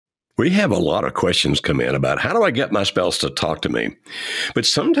We have a lot of questions come in about how do I get my spouse to talk to me? But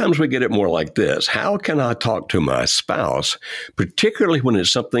sometimes we get it more like this. How can I talk to my spouse, particularly when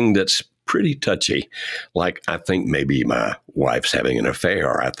it's something that's pretty touchy? Like, I think maybe my wife's having an affair,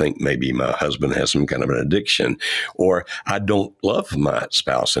 or I think maybe my husband has some kind of an addiction, or I don't love my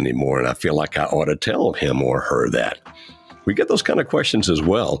spouse anymore and I feel like I ought to tell him or her that. We get those kind of questions as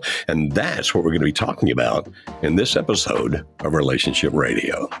well. And that's what we're going to be talking about in this episode of Relationship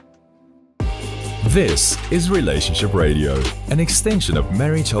Radio. This is Relationship Radio, an extension of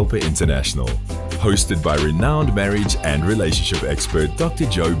Marriage Helper International, hosted by renowned marriage and relationship expert Dr.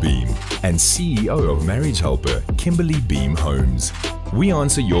 Joe Beam and CEO of Marriage Helper, Kimberly Beam Holmes. We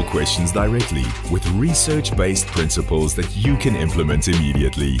answer your questions directly with research-based principles that you can implement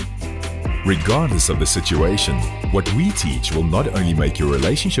immediately. Regardless of the situation, what we teach will not only make your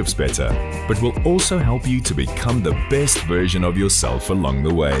relationships better, but will also help you to become the best version of yourself along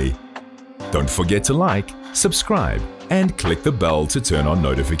the way. Don't forget to like, subscribe, and click the bell to turn on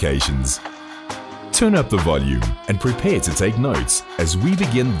notifications. Turn up the volume and prepare to take notes as we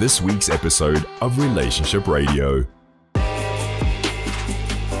begin this week's episode of Relationship Radio.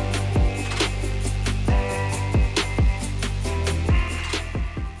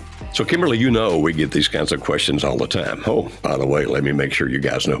 So, Kimberly, you know we get these kinds of questions all the time. Oh, by the way, let me make sure you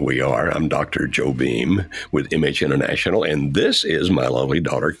guys know who we are. I'm Dr. Joe Beam with MH International, and this is my lovely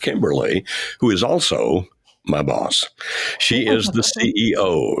daughter, Kimberly, who is also my boss. She is the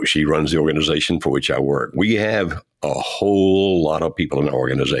CEO. She runs the organization for which I work. We have a whole lot of people in our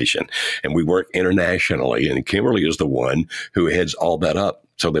organization, and we work internationally, and Kimberly is the one who heads all that up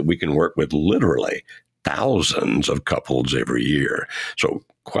so that we can work with literally thousands of couples every year. So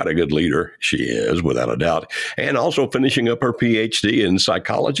quite a good leader she is, without a doubt. And also finishing up her PhD in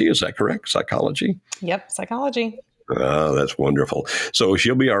psychology. Is that correct? Psychology? Yep, psychology. Oh, that's wonderful. So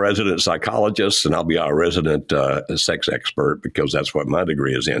she'll be our resident psychologist, and I'll be our resident sex expert, because that's what my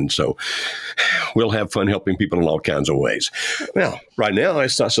degree is in. So we'll have fun helping people in all kinds of ways. Now, right now,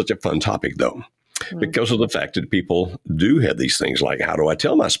 it's not such a fun topic, though, because of the fact that people do have these things like, how do I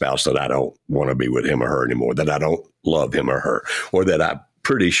tell my spouse that I don't want to be with him or her anymore, that I don't love him or her, or that I'm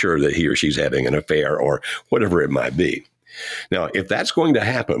pretty sure that he or she's having an affair, or whatever it might be. Now, if that's going to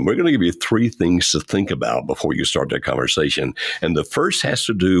happen, we're going to give you three things to think about before you start that conversation. And the first has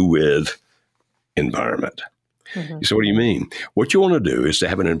to do with environment. You say, what do you mean? What you want to do is to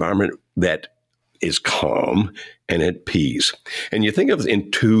have an environment that is calm and at peace. And you think of it in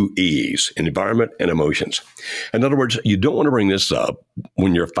two E's, environment and emotions. In other words, you don't want to bring this up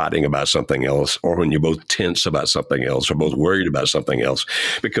when you're fighting about something else, or when you're both tense about something else, or both worried about something else,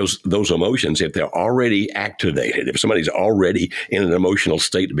 because those emotions, if they're already activated, if somebody's already in an emotional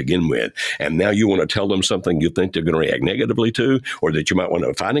state to begin with, and now you want to tell them something you think they're going to react negatively to, or that you might want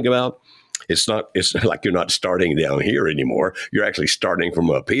to fighting about, it's like you're not starting down here anymore. You're actually starting from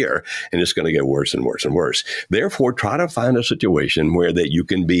up here, and it's going to get worse and worse and worse. Therefore, try to find a situation where that you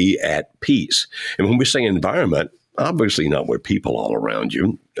can be at peace. And when we say environment, obviously not with people all around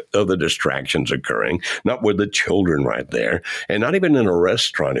you, other distractions occurring, not with the children right there, and not even in a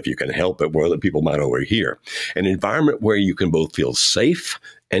restaurant if you can help it, where other people might overhear. An environment where you can both feel safe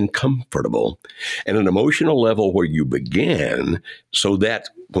and comfortable, and an emotional level where you begin, so that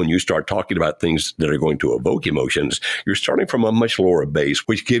when you start talking about things that are going to evoke emotions, you're starting from a much lower base,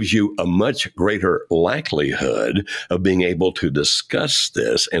 which gives you a much greater likelihood of being able to discuss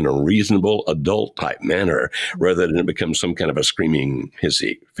this in a reasonable adult type manner, rather than it becomes some kind of a screaming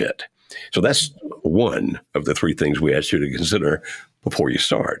hissy fit. So that's one of the three things we ask you to consider before you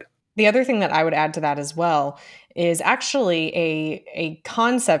start. The other thing that I would add to that as well is actually a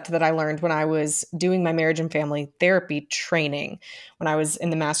concept that I learned when I was doing my marriage and family therapy training, when I was in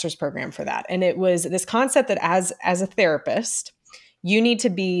the master's program for that. And it was this concept that as a therapist, you need to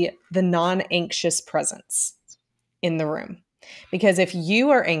be the non-anxious presence in the room. Because if you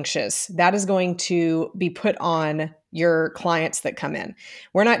are anxious, that is going to be put on your clients that come in.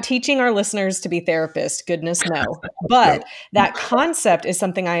 We're not teaching our listeners to be therapists, goodness no. But that concept is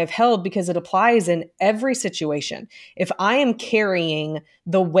something I have held because it applies in every situation. If I am carrying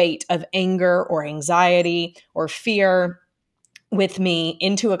the weight of anger or anxiety or fear with me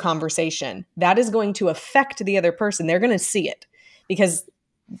into a conversation, that is going to affect the other person. They're going to see it because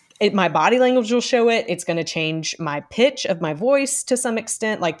my body language will show it. It's going to change my pitch of my voice to some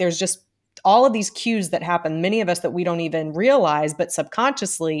extent. Like, there's just all of these cues that happen, many of us that we don't even realize, but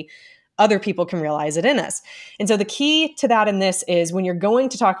subconsciously other people can realize it in us. And so the key to that in this is when you're going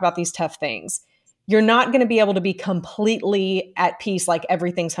to talk about these tough things, you're not going to be able to be completely at peace, like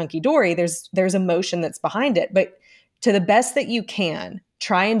everything's hunky-dory. There's emotion that's behind it. But to the best that you can,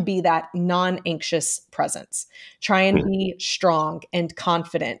 Try and be that non-anxious presence. Try and be strong and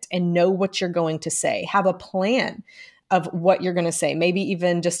confident and know what you're going to say. Have a plan of what you're going to say, maybe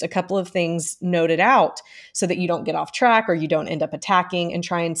even just a couple of things noted out so that you don't get off track or you don't end up attacking, and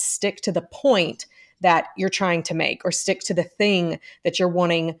try and stick to the point that you're trying to make, or stick to the thing that you're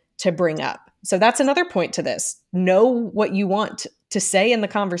wanting to bring up. So that's another point to this. Know what you want to say in the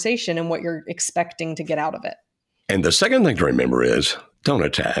conversation and what you're expecting to get out of it. And the second thing to remember is don't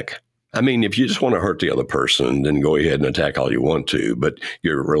attack. I mean, if you just want to hurt the other person, then go ahead and attack all you want to, but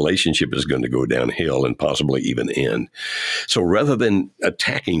your relationship is going to go downhill and possibly even end. So rather than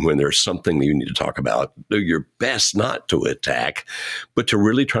attacking when there's something that you need to talk about, do your best not to attack, but to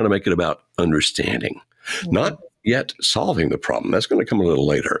really try to make it about understanding, not yet solving the problem. That's going to come a little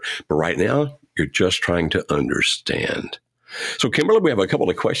later. But right now, you're just trying to understand. So, Kimberly, we have a couple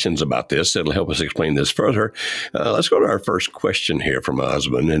of questions about this that'll help us explain this further. Let's go to our first question here from a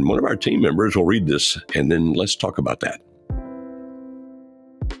husband, and one of our team members will read this, and then let's talk about that.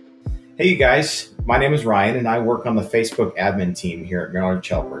 Hey, you guys. My name is Ryan, and I work on the Facebook admin team here at Marriage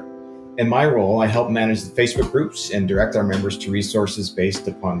Helper. In my role, I help manage the Facebook groups and direct our members to resources based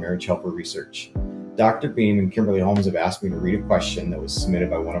upon Marriage Helper research. Dr. Beam and Kimberly Holmes have asked me to read a question that was submitted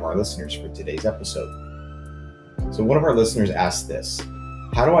by one of our listeners for today's episode. So one of our listeners asked this: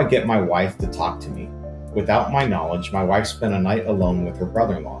 how do I get my wife to talk to me? Without my knowledge, my wife spent a night alone with her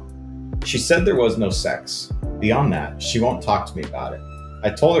brother-in-law. She said there was no sex. Beyond that, she won't talk to me about it. I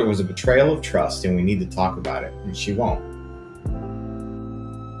told her it was a betrayal of trust and we need to talk about it, and she won't.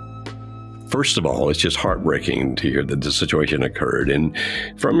 First of all, it's just heartbreaking to hear that the situation occurred. And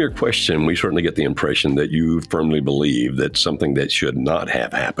from your question, we certainly get the impression that you firmly believe that something that should not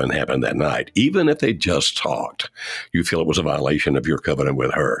have happened that night. Even if they just talked, you feel it was a violation of your covenant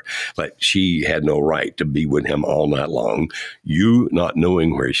with her. Like she had no right to be with him all night long, you not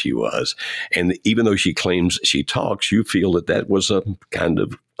knowing where she was. And even though she claims she talks, you feel that that was a kind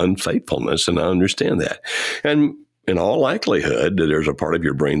of unfaithfulness. And I understand that. And in all likelihood, there's a part of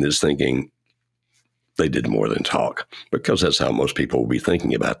your brain that's thinking, they did more than talk, because that's how most people will be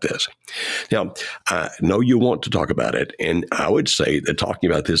thinking about this. Now, I know you want to talk about it, and I would say that talking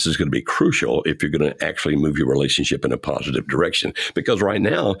about this is going to be crucial if you're going to actually move your relationship in a positive direction, because right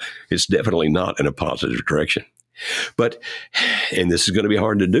now, it's definitely not in a positive direction. But, and this is going to be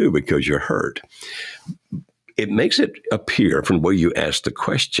hard to do because you're hurt. It makes it appear from the way you asked the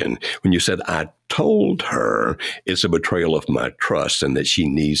question, when you said, I told her it's a betrayal of my trust and that she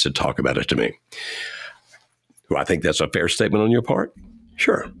needs to talk about it to me. Do I think that's a fair statement on your part?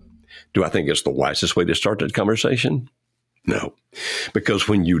 Sure. Do I think it's the wisest way to start that conversation? No. Because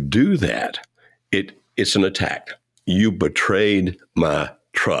when you do that, it's an attack. You betrayed my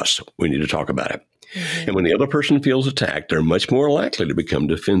trust. We need to talk about it. Mm-hmm. And when the other person feels attacked, they're much more likely to become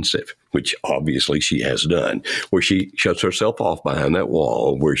defensive, which obviously she has done, where she shuts herself off behind that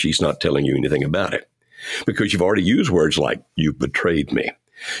wall where she's not telling you anything about it. Because you've already used words like, you betrayed me.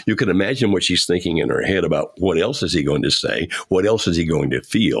 You can imagine what she's thinking in her head about what else is he going to say? What else is he going to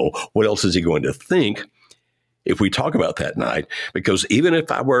feel? What else is he going to think if we talk about that night? Because even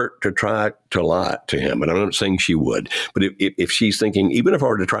if I were to try to lie to him, and I'm not saying she would, but if she's thinking, even if I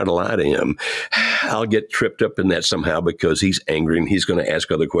were to try to lie to him, I'll get tripped up in that somehow because he's angry and he's going to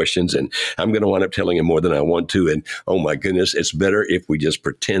ask other questions and I'm going to wind up telling him more than I want to. And oh my goodness, it's better if we just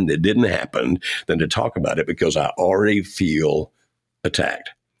pretend it didn't happen than to talk about it because I already feel attacked.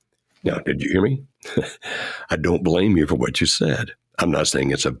 Now, did you hear me? I don't blame you for what you said. I'm not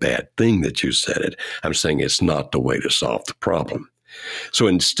saying it's a bad thing that you said it. I'm saying it's not the way to solve the problem. So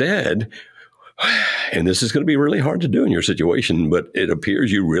instead, and this is going to be really hard to do in your situation, but it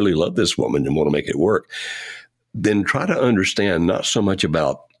appears you really love this woman and want to make it work, then try to understand not so much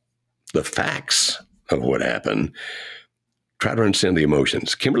about the facts of what happened. Try to understand the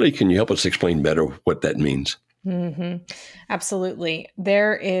emotions. Kimberly, can you help us explain better what that means? Mm-hmm. Absolutely.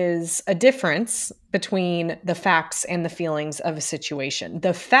 There is a difference between the facts and the feelings of a situation.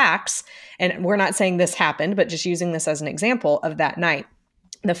 The facts, and we're not saying this happened, but just using this as an example of that night.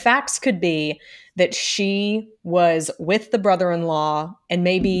 The facts could be that she was with the brother-in-law and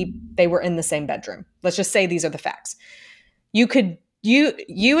maybe they were in the same bedroom. Let's just say these are the facts.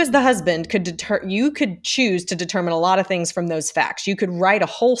 You as the husband could choose to determine a lot of things from those facts. You could write a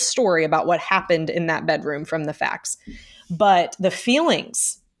whole story about what happened in that bedroom from the facts. But the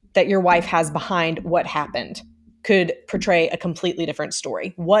feelings that your wife has behind what happened could portray a completely different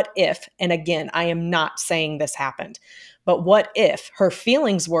story. What if, and again, I am not saying this happened, but what if her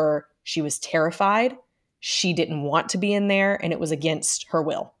feelings were she was terrified, she didn't want to be in there, and it was against her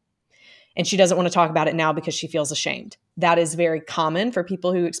will. And she doesn't want to talk about it now because she feels ashamed. that is very common for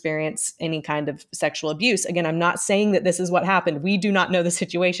people who experience any kind of sexual abuse. Again, I'm not saying that this is what happened. We do not know the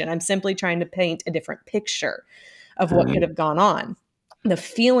situation. I'm simply trying to paint a different picture of what could have gone on. The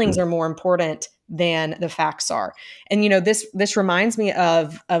feelings are more important than the facts are. And, this reminds me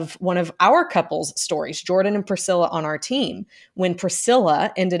of one of our couple's stories, Jordan and Priscilla on our team. When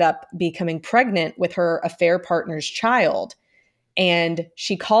Priscilla ended up becoming pregnant with her affair partner's child, and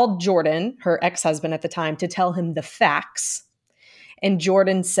she called Jordan, her ex-husband at the time, to tell him the facts. And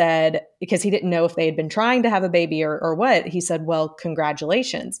Jordan said, because he didn't know if they had been trying to have a baby or what, he said, well,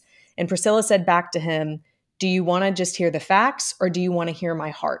 congratulations. And Priscilla said back to him, do you want to just hear the facts or do you want to hear my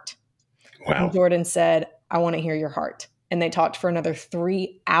heart? Wow. And Jordan said, I want to hear your heart. And they talked for another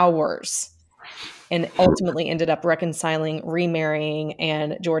 3 hours and ultimately ended up reconciling, remarrying,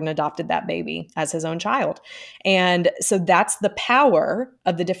 and Jordan adopted that baby as his own child. And so that's the power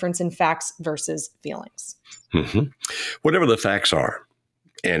of the difference in facts versus feelings. Mm-hmm. Whatever the facts are,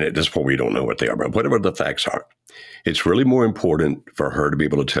 and at this point we don't know what they are, but whatever the facts are, it's really more important for her to be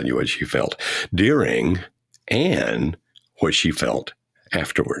able to tell you what she felt during and what she felt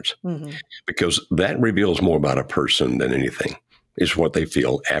afterwards, because that reveals more about a person than anything. Is what they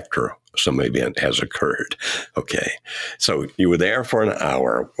feel after some event has occurred. Okay. So you were there for an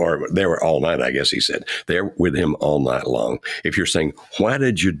hour, or they were all night, I guess he said. There with him all night long. If you're saying, why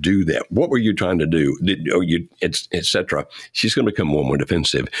did you do that? What were you trying to do? Et cetera. She's going to become more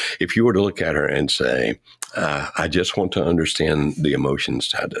defensive. If you were to look at her and say, I just want to understand the emotions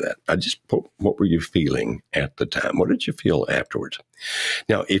tied to that. What were you feeling at the time? What did you feel afterwards?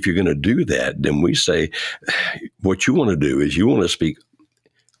 Now, if you're going to do that, then we say what you want to do is you want to speak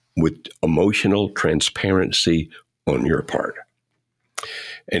with emotional transparency on your part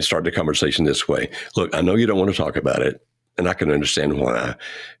and start the conversation this way. Look, I know you don't want to talk about it, and I can understand why.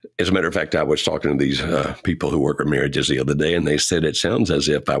 As a matter of fact, I was talking to these people who work on marriages the other day, and they said it sounds as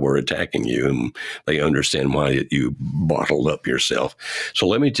if I were attacking you, and they understand why you bottled up yourself. So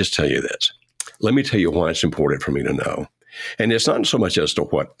let me just tell you this. Let me tell you why it's important for me to know. And it's not so much as to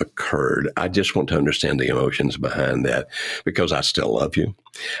what occurred. I just want to understand the emotions behind that, because I still love you.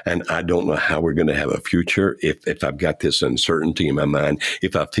 And I don't know how we're going to have a future if I've got this uncertainty in my mind,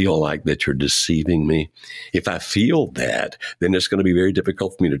 if I feel like that you're deceiving me. If I feel that, then it's going to be very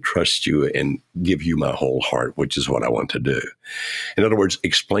difficult for me to trust you and give you my whole heart, which is what I want to do. In other words,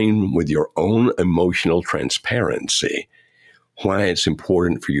 explain with your own emotional transparency why it's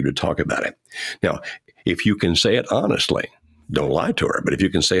important for you to talk about it. Now, if you can say it honestly, don't lie to her, but if you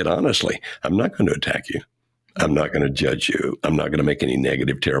can say it honestly, I'm not going to attack you. I'm not going to judge you. I'm not going to make any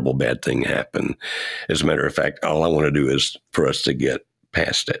negative, terrible, bad thing happen. As a matter of fact, all I want to do is for us to get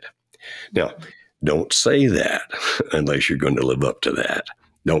past it. Now, don't say that unless you're going to live up to that.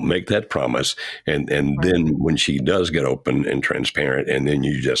 Don't make that promise. And then when she does get open and transparent, and then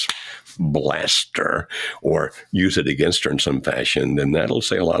you just blast her or use it against her in some fashion, then that'll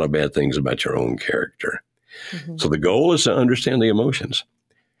say a lot of bad things about your own character. Mm-hmm. So the goal is to understand the emotions.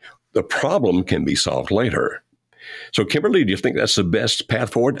 The problem can be solved later. So Kimberly, do you think that's the best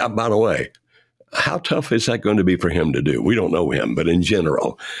path forward? By the way, how tough is that going to be for him to do? We don't know him, but in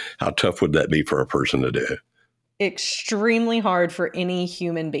general, how tough would that be for a person to do? Extremely hard for any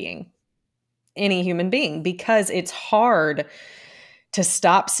human being, because it's hard to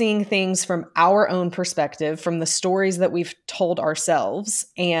stop seeing things from our own perspective, from the stories that we've told ourselves,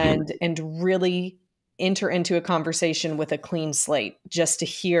 and really enter into a conversation with a clean slate, just to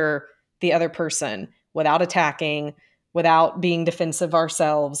hear the other person without attacking, without being defensive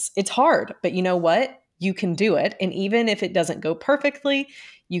ourselves. It's hard, but you know what? You can do it. And even if it doesn't go perfectly,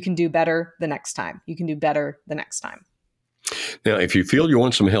 you can do better the next time. Now, if you feel you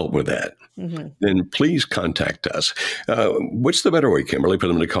want some help with that, then please contact us. What's the better way, Kimberly, for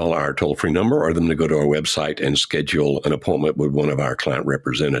them to call our toll-free number, or them to go to our website and schedule an appointment with one of our client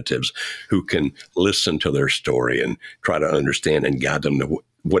representatives who can listen to their story and try to understand and guide them to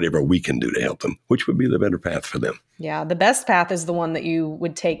whatever we can do to help them? Which would be the better path for them? Yeah, the best path is the one that you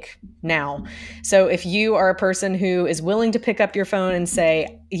would take now. So if you are a person who is willing to pick up your phone and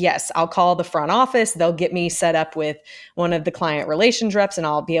say, yes, I'll call the front office, they'll get me set up with one of the client relations reps and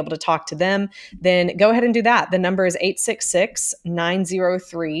I'll be able to talk to them, then go ahead and do that. The number is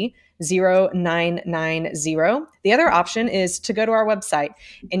 866-903-0990. The other option is to go to our website,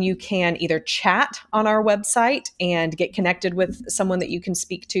 and you can either chat on our website and get connected with someone that you can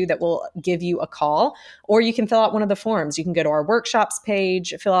speak to that will give you a call, or you can fill out one of the forms. You can go to our workshops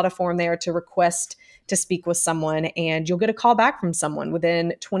page, fill out a form there to request to speak with someone, and you'll get a call back from someone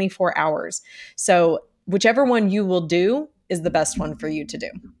within 24 hours. So whichever one you will do is the best one for you to do.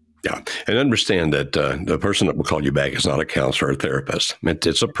 Yeah. And understand that the person that will call you back is not a counselor or therapist.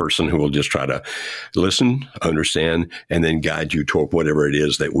 It's a person who will just try to listen, understand, and then guide you toward whatever it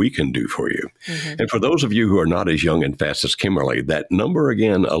is that we can do for you. Mm-hmm. And for those of you who are not as young and fast as Kimberly, that number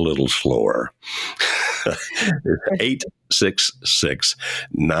again, a little slower.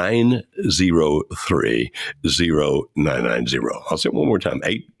 866-903-0990. I'll say it one more time,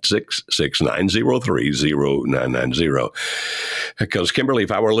 866-903-0990. Because Kimberly,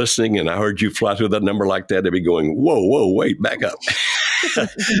 if I were listening and I heard you fly through that number like that, I'd be going, whoa, wait, back up.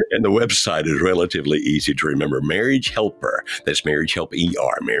 And the website is relatively easy to remember. Marriage Helper. That's Marriage Help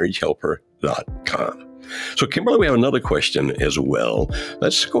ER, marriagehelper.com. So, Kimberly, we have another question as well.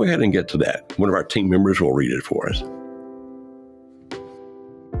 Let's go ahead and get to that. One of our team members will read it for us.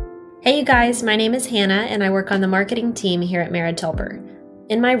 Hey, you guys. My name is Hannah, and I work on the marketing team here at Marriage Helper.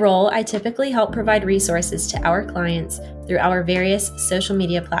 In my role, I typically help provide resources to our clients through our various social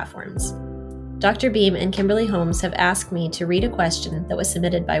media platforms. Dr. Beam and Kimberly Holmes have asked me to read a question that was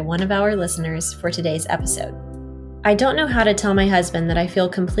submitted by one of our listeners for today's episode. I don't know how to tell my husband that I feel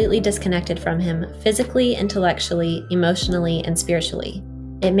completely disconnected from him physically, intellectually, emotionally, and spiritually.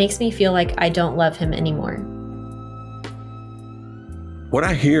 It makes me feel like I don't love him anymore. What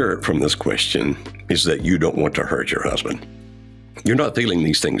I hear from this question is that you don't want to hurt your husband. You're not feeling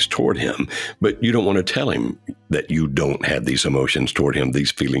these things toward him, but you don't want to tell him that you don't have these emotions toward him,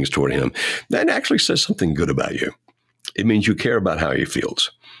 these feelings toward him. That actually says something good about you. It means you care about how he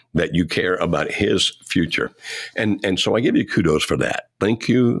feels, that you care about his future. And so I give you kudos for that. Thank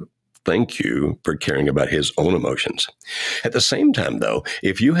you. Thank you for caring about his own emotions. At the same time, though,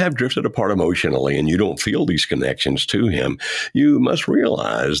 if you have drifted apart emotionally and you don't feel these connections to him, you must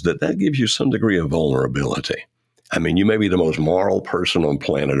realize that that gives you some degree of vulnerability. I mean, you may be the most moral person on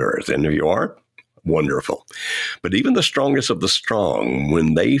planet Earth, and if you are, wonderful. But even the strongest of the strong,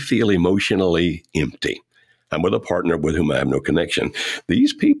 when they feel emotionally empty, I'm with a partner with whom I have no connection.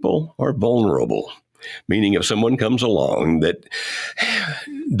 These people are vulnerable, meaning if someone comes along that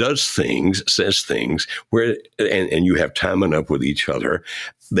does things, says things, where and you have time enough with each other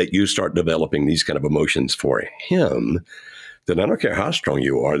that you start developing these kind of emotions for him, then I don't care how strong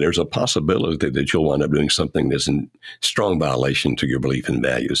you are, there's a possibility that you'll wind up doing something that's in strong violation to your belief and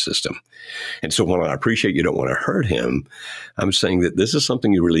value system. And so while I appreciate you don't want to hurt him, I'm saying that this is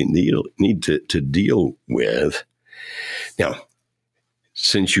something you really need to deal with. Now,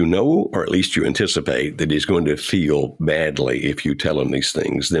 since you know, or at least you anticipate, that he's going to feel badly if you tell him these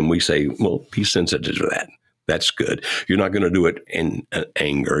things, then we say, well, be sensitive to that. That's good. You're not going to do it in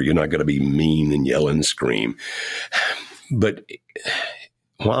anger. You're not going to be mean and yell and scream. But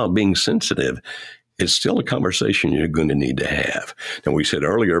while being sensitive, it's still a conversation you're going to need to have. Now, we said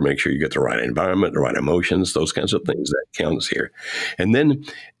earlier, make sure you get the right environment, the right emotions, those kinds of things. That counts here. And then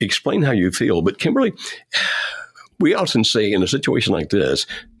explain how you feel. But Kimberly, we often say in a situation like this,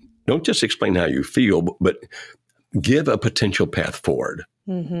 don't just explain how you feel, but give a potential path forward.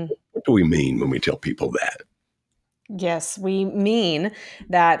 Mm-hmm. What do we mean when we tell people that? Yes, we mean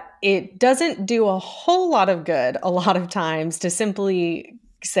that it doesn't do a whole lot of good a lot of times to simply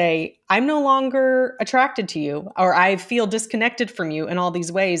say, I'm no longer attracted to you, or I feel disconnected from you in all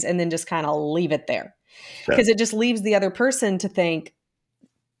these ways, and then just kind of leave it there. Because it just leaves the other person to think,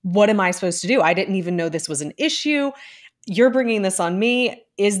 what am I supposed to do? I didn't even know this was an issue. You're bringing this on me.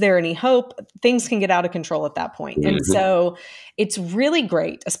 Is there any hope? Things can get out of control at that point. Mm-hmm. And so it's really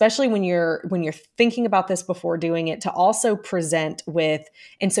great, especially when you're thinking about this before doing it, to also present with,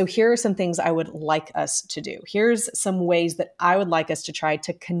 and so here are some things I would like us to do. Here's some ways that I would like us to try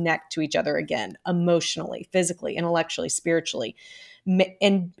to connect to each other again, emotionally, physically, intellectually, spiritually.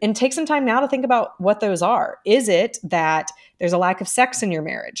 And take some time now to think about what those are. Is it that there's a lack of sex in your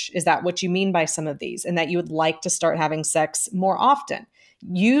marriage? Is that what you mean by some of these? And that you would like to start having sex more often?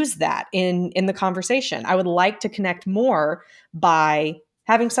 Use that in the conversation. I would like to connect more by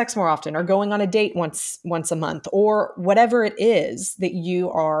having sex more often, or going on a date once a month, or whatever it is that you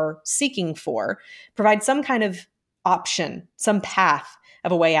are seeking for. Provide some kind of option, some path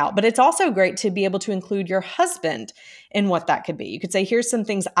of a way out. But it's also great to be able to include your husband in what that could be. You could say, here's some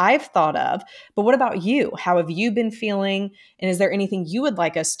things I've thought of, but what about you? How have you been feeling? And is there anything you would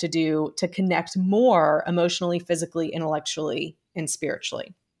like us to do to connect more emotionally, physically, intellectually, and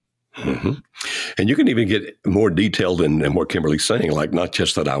spiritually? Mm-hmm. And you can even get more detailed than what Kimberly's saying, like not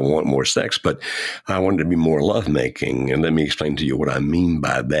just that I want more sex, but I want it to be more lovemaking. And let me explain to you what I mean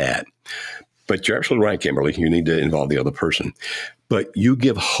by that. But you're absolutely right, Kimberly. You need to involve the other person. But you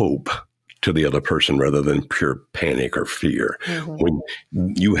give hope to the other person rather than pure panic or fear. Mm-hmm. When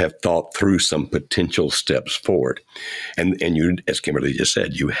you have thought through some potential steps forward. And you, as Kimberly just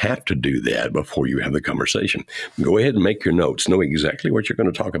said, you have to do that before you have the conversation. Go ahead and make your notes. Know exactly what you're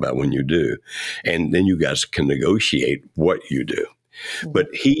going to talk about when you do. And then you guys can negotiate what you do. Mm-hmm. But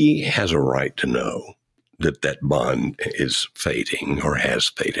he has a right to know that that bond is fading or has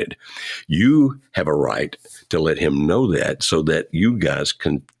faded. You have a right to let him know that so that you guys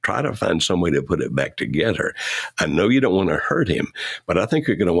can try to find some way to put it back together. I know you don't want to hurt him, but I think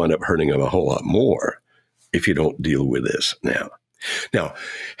you're going to wind up hurting him a whole lot more if you don't deal with this now. Now,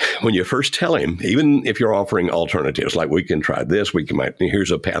 when you first tell him, even if you're offering alternatives, like we can try this,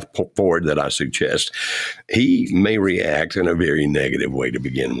 here's a path forward that I suggest, he may react in a very negative way to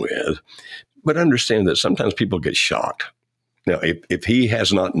begin with. But understand that sometimes people get shocked. Now, if he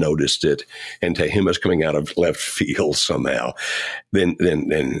has not noticed it and to him it's coming out of left field somehow, then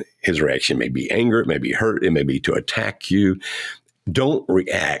his reaction may be anger, it may be hurt, it may be to attack you. Don't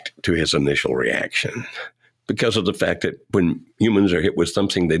react to his initial reaction because of the fact that when humans are hit with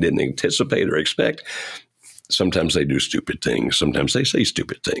something they didn't anticipate or expect, sometimes they do stupid things. Sometimes they say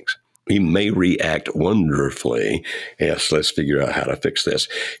stupid things. He may react wonderfully. Yes, let's figure out how to fix this.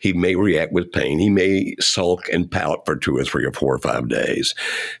 He may react with pain. He may sulk and pout for 2 or 3 or 4 or 5 days.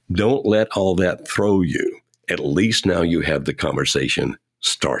 Don't let all that throw you. At least now you have the conversation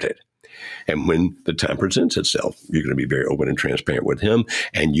started. And when the time presents itself, you're going to be very open and transparent with him.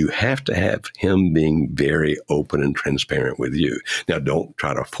 And you have to have him being very open and transparent with you. Now, don't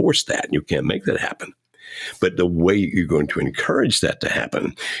try to force that. You can't make that happen. But the way you're going to encourage that to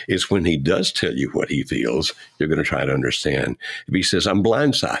happen is when he does tell you what he feels, you're going to try to understand. If he says, I'm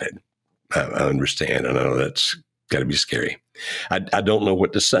blindsided, I understand. And I know that's got to be scary. I don't know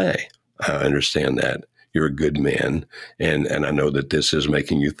what to say. I understand that. You're a good man. And I know that this is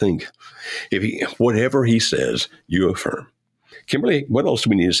making you think. Whatever he says, you affirm. Kimberly, what else do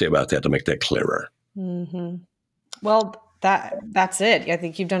we need to say about that to make that clearer? Mm-hmm. Well, that's it. I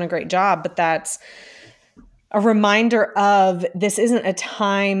think you've done a great job, but that's a reminder of this isn't a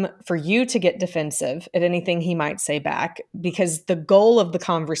time for you to get defensive at anything he might say back, because the goal of the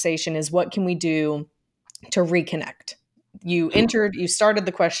conversation is what can we do to reconnect? You started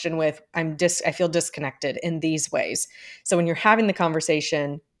the question with, I feel disconnected in these ways. So when you're having the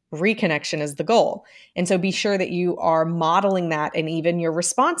conversation, reconnection is the goal. And so be sure that you are modeling that and even your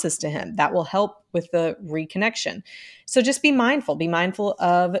responses to him. That will help with the reconnection. So just be mindful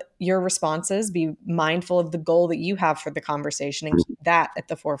of your responses, be mindful of the goal that you have for the conversation and keep that at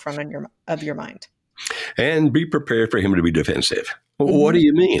the forefront of your mind. And be prepared for him to be defensive. Well, what do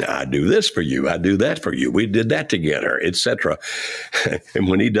you mean? I do this for you. I do that for you. We did that together, etc. And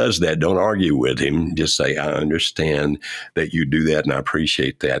when he does that, don't argue with him. Just say, I understand that you do that and I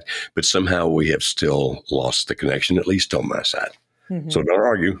appreciate that. But somehow we have still lost the connection, at least on my side. Mm-hmm. So don't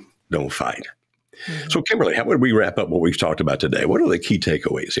argue. Don't fight. Mm-hmm. So Kimberly, how would we wrap up what we've talked about today? What are the key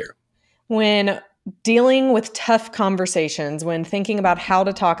takeaways here? When dealing with tough conversations, when thinking about how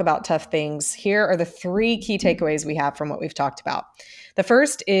to talk about tough things, here are the 3 key takeaways we have from what we've talked about. The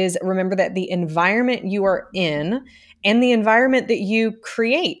first is remember that the environment you are in and the environment that you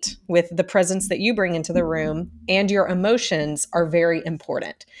create with the presence that you bring into the room and your emotions are very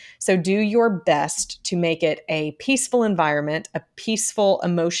important. So do your best to make it a peaceful environment, a peaceful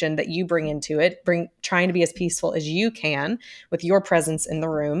emotion that you bring into it, trying to be as peaceful as you can with your presence in the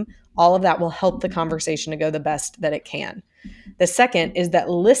room. All of that will help the conversation to go the best that it can. The second is that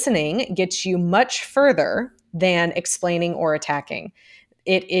listening gets you much further than explaining or attacking.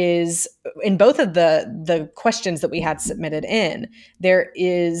 It is in both of the questions that we had submitted in, there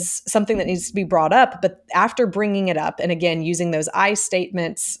is something that needs to be brought up, but after bringing it up, and again, using those I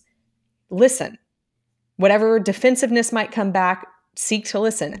statements, listen. Whatever defensiveness might come back, seek to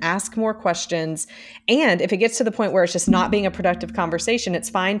listen, ask more questions. And if it gets to the point where it's just not being a productive conversation, it's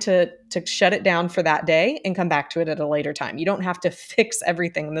fine to shut it down for that day and come back to it at a later time. You don't have to fix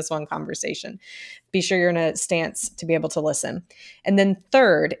everything in this one conversation. Be sure you're in a stance to be able to listen. And then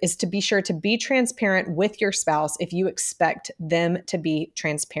third is to be sure to be transparent with your spouse if you expect them to be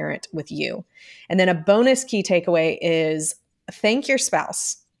transparent with you. And then a bonus key takeaway is thank your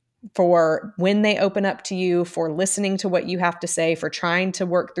spouse for when they open up to you, for listening to what you have to say, for trying to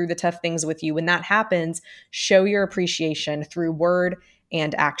work through the tough things with you. When that happens, show your appreciation through word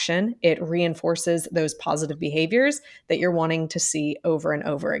and action. It reinforces those positive behaviors that you're wanting to see over and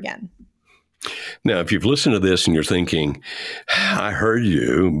over again. Now, if you've listened to this and you're thinking, I heard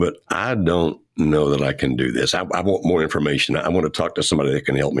you, but I don't know that I can do this. I want more information. I want to talk to somebody that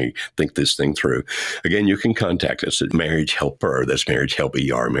can help me think this thing through. Again, you can contact us at Marriage Helper. That's Marriage Help,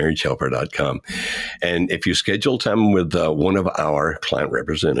 marriagehelper.com. And if you schedule time with one of our client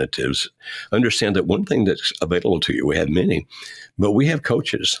representatives, understand that one thing that's available to you, we have many, but we have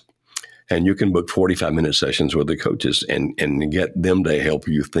coaches. And you can book 45-minute sessions with the coaches and get them to help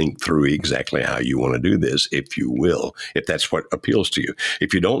you think through exactly how you want to do this, if you will, if that's what appeals to you.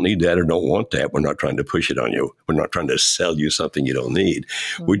 If you don't need that or don't want that, we're not trying to push it on you. We're not trying to sell you something you don't need.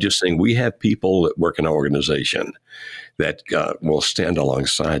 Mm-hmm. We're just saying we have people that work in our organization that will stand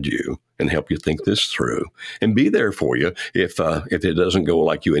alongside you and help you think this through and be there for you if it doesn't go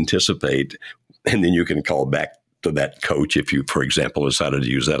like you anticipate, and then you can call back to that coach if you, for example, decided to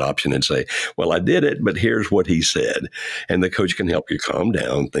use that option and say, well, I did it, but here's what he said. And the coach can help you calm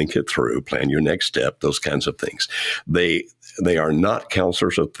down, think it through, plan your next step, those kinds of things. They are not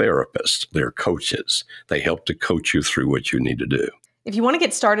counselors or therapists. They're coaches. They help to coach you through what you need to do. If you want to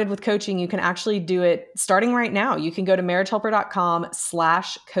get started with coaching, you can actually do it starting right now. You can go to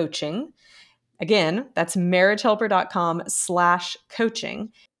marriagehelper.com/coaching. Again, that's marriagehelper.com/coaching.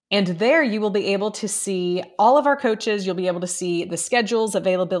 And there you will be able to see all of our coaches. You'll be able to see the schedules,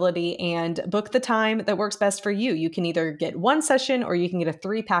 availability, and book the time that works best for you. You can either get one session or you can get a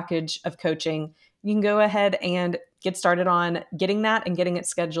 3-package of coaching. You can go ahead and get started on getting that and getting it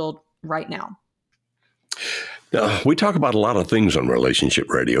scheduled right now. Now, we talk about a lot of things on Relationship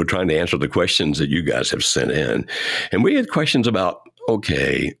Radio, trying to answer the questions that you guys have sent in. And we had questions about,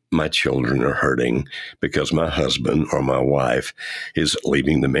 okay, my children are hurting because my husband or my wife is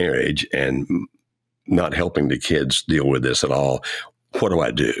leaving the marriage and not helping the kids deal with this at all. What do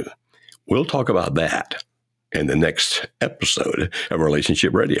I do? We'll talk about that in the next episode of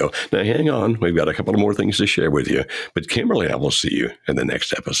Relationship Radio. Now, hang on. We've got a couple of more things to share with you. But Kimberly and I will see you in the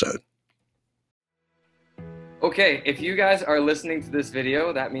next episode. Okay, if you guys are listening to this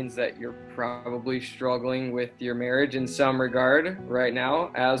video, that means that you're probably struggling with your marriage in some regard right now,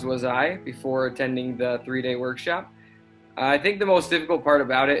 as was I before attending the 3-day workshop. I think the most difficult part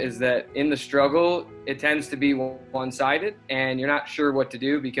about it is that in the struggle, it tends to be one-sided, and you're not sure what to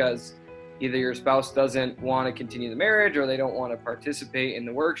do because either your spouse doesn't want to continue the marriage or they don't want to participate in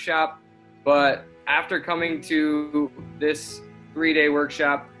the workshop. But after coming to this 3-day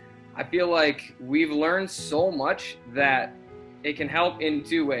workshop, I feel like we've learned so much that it can help in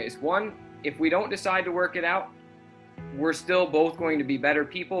 2 ways. One, if we don't decide to work it out, we're still both going to be better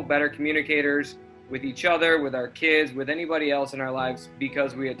people, better communicators with each other, with our kids, with anybody else in our lives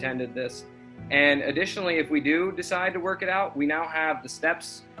because we attended this. And additionally, if we do decide to work it out, we now have the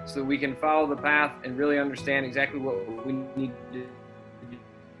steps so that we can follow the path and really understand exactly what we need to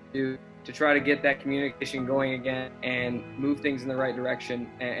do to try to get that communication going again and move things in the right direction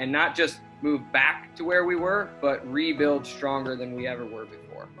and not just move back to where we were, but rebuild stronger than we ever were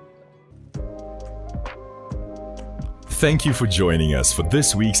before. Thank you for joining us for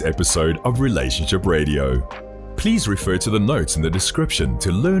this week's episode of Relationship Radio. Please refer to the notes in the description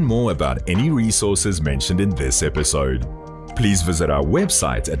to learn more about any resources mentioned in this episode. Please visit our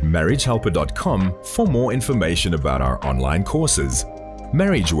website at marriagehelper.com for more information about our online courses,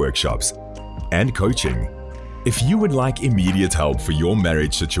 marriage workshops, and coaching. If you would like immediate help for your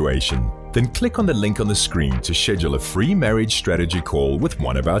marriage situation, then click on the link on the screen to schedule a free marriage strategy call with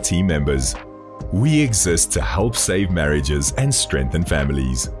one of our team members. We exist to help save marriages and strengthen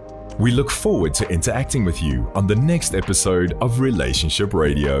families. We look forward to interacting with you on the next episode of Relationship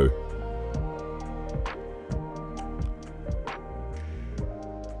Radio.